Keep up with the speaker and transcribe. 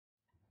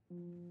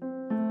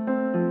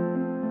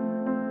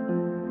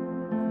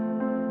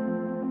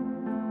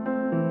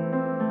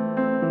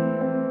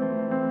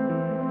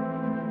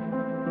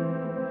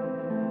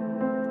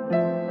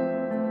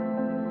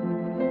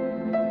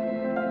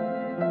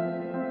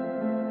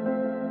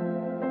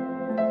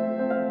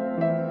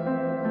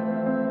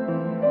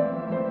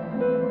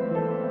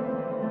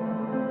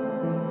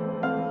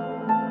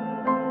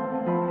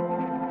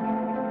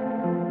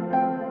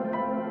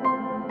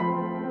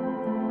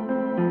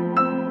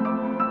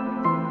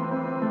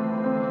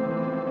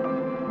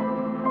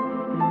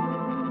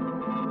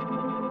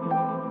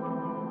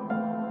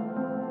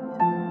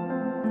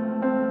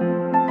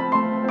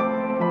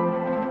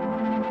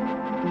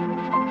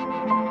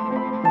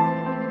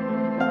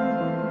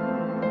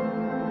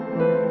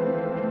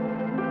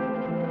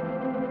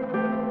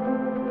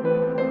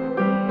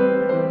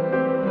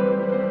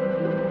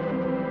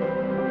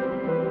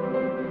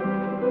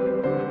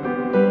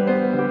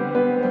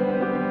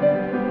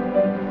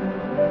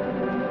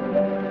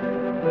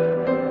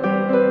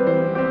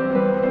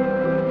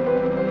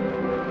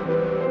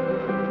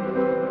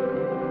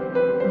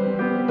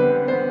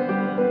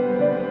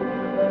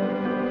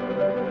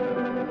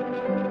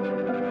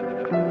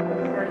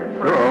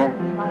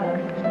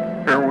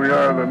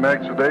The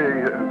next day,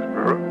 it's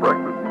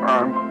breakfast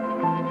time.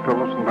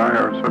 Phyllis and I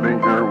are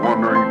sitting here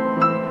wondering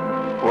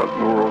what in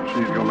the world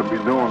she's going to be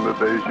doing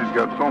today. She's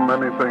got so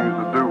many things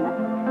to do,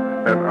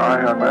 and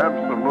I have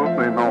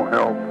absolutely no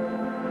help.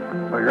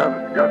 I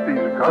got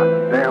these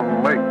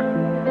goddamn legs.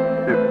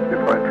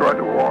 If I try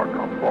to walk,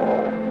 I'll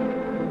fall.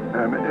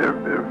 And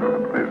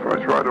if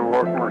I try to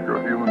walk like a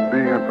human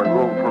being, if I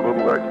go for a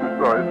little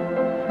exercise,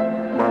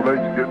 my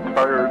legs get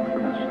tired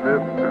and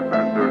stiff,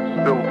 and they're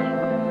still.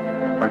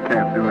 I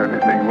can't do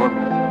anything with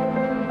them.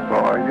 So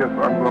I guess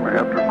I'm going to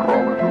have to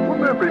crawl into.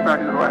 Wouldn't that be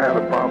nice if I had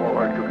a bottle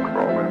I could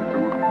crawl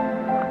into?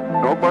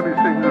 Nobody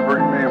seems to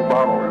bring me a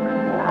bottle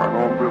anymore. I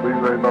don't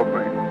believe they love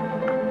me.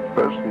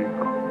 Especially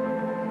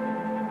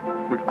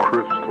with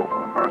Crystal.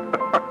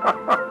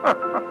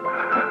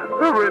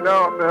 Every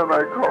now and then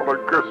I call her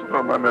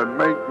Crystal, and it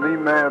makes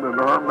me mad and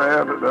her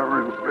mad and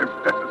everybody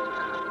mad.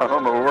 I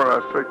don't know where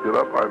I picked it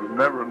up. I've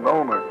never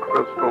known a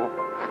Crystal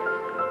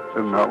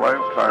in my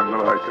lifetime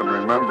that I can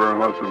remember,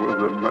 unless it was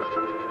an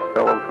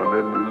elephant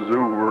in the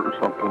zoo or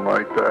something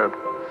like that.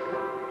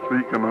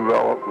 Speaking of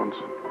elephants,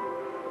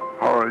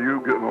 how are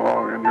you getting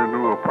along in your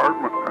new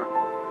apartment?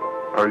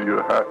 Are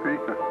you happy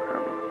and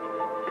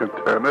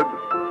contented?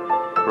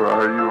 Or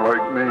are you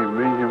like me,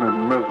 mean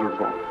and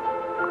miserable?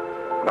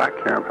 But I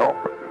can't help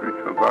it,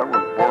 because I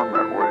was born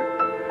that way.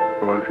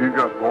 So if you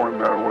got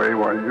born that way,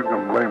 why, you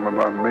can blame it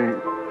on me,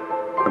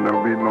 and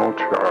there'll be no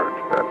charge.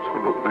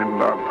 Absolutely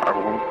none. I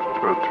won't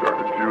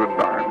charge you a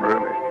dime,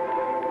 really.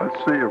 Let's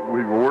see if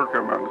we're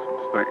working on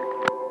some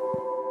things.